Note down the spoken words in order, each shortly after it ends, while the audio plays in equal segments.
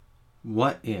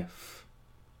What if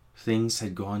things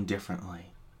had gone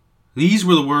differently? These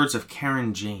were the words of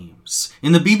Karen James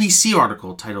in the BBC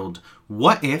article titled,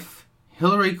 "What If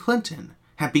Hillary Clinton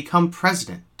Had Become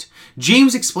President?"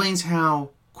 James explains how,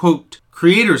 quote,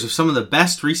 creators of some of the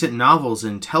best recent novels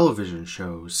and television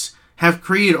shows have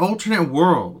created alternate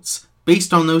worlds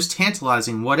based on those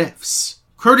tantalizing what-ifs.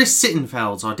 Curtis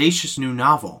Sittenfeld's audacious new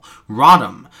novel,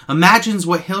 Rodham, imagines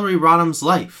what Hillary Rodham's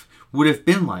life would have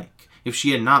been like if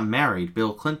she had not married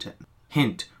Bill Clinton.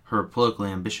 Hint, her political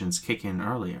ambitions kick in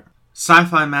earlier.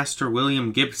 Sci-fi master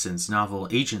William Gibson's novel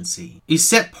Agency is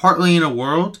set partly in a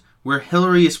world where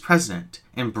Hillary is president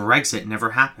and Brexit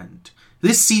never happened.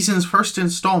 This season's first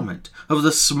installment of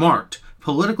the smart,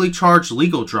 politically charged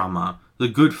legal drama, The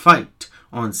Good Fight,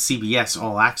 on CBS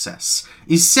All Access,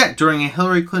 is set during a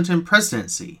Hillary Clinton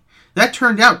presidency. That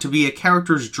turned out to be a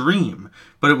character's dream,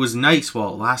 but it was nice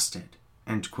while it lasted.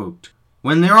 End quote.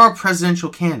 When there are presidential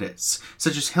candidates,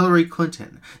 such as Hillary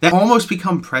Clinton, that almost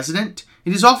become president,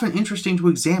 it is often interesting to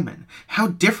examine how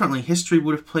differently history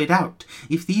would have played out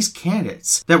if these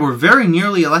candidates that were very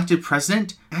nearly elected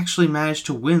president actually managed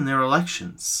to win their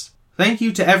elections. Thank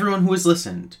you to everyone who has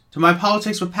listened to my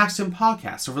Politics with Paxton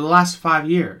podcast over the last 5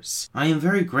 years. I am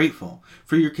very grateful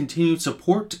for your continued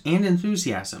support and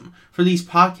enthusiasm for these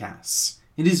podcasts.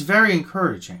 It is very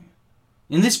encouraging.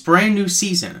 In this brand new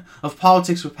season of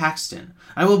Politics with Paxton,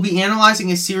 I will be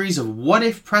analyzing a series of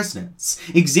what-if presidents,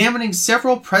 examining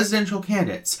several presidential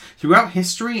candidates throughout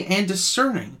history and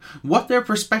discerning what their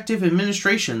prospective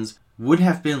administrations would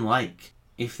have been like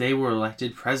if they were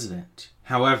elected president.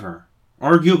 However,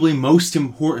 arguably most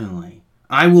importantly,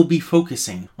 I will be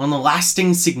focusing on the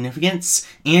lasting significance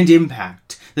and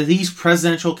impact that these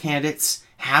presidential candidates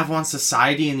have on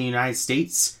society in the United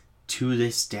States to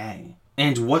this day,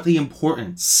 and what the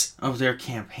importance of their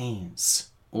campaigns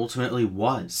ultimately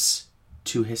was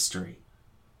to history.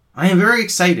 I am very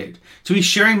excited to be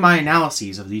sharing my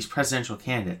analyses of these presidential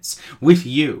candidates with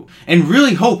you, and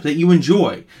really hope that you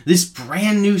enjoy this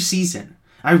brand new season.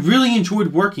 I really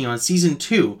enjoyed working on Season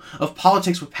 2 of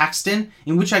Politics with Paxton,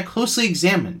 in which I closely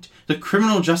examined the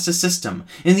criminal justice system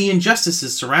and the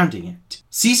injustices surrounding it.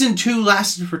 Season 2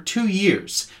 lasted for 2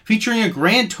 years, featuring a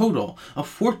grand total of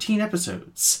 14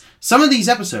 episodes. Some of these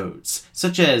episodes,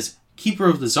 such as Keeper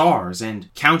of the Czars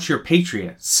and Count Your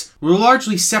Patriots, were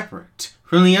largely separate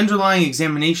from the underlying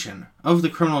examination of the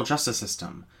criminal justice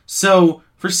system. So,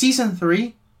 for Season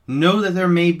 3, know that there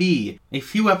may be a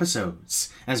few episodes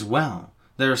as well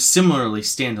that are similarly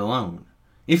standalone.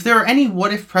 If there are any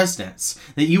what-if presidents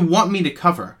that you want me to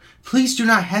cover, please do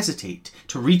not hesitate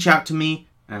to reach out to me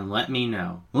and let me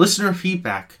know. Listener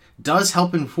feedback does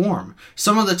help inform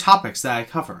some of the topics that I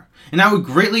cover, and I would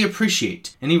greatly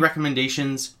appreciate any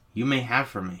recommendations you may have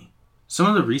for me. Some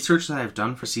of the research that I've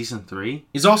done for Season 3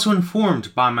 is also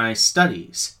informed by my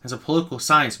studies as a political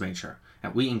science major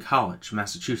at Wheaton College,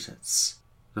 Massachusetts.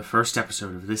 The first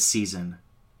episode of this season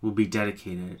will be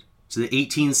dedicated to the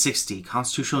 1860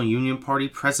 Constitutional Union Party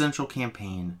presidential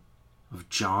campaign of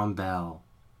John Bell.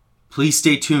 Please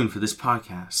stay tuned for this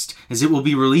podcast, as it will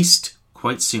be released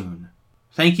quite soon.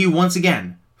 Thank you once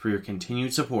again for your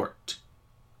continued support.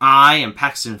 I am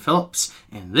Paxton Phillips,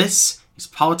 and this is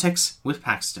Politics with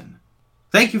Paxton.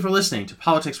 Thank you for listening to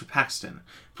Politics with Paxton.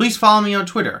 Please follow me on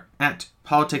Twitter at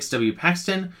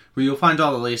PoliticsWPaxton, where you'll find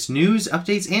all the latest news,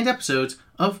 updates, and episodes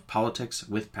of Politics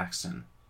with Paxton.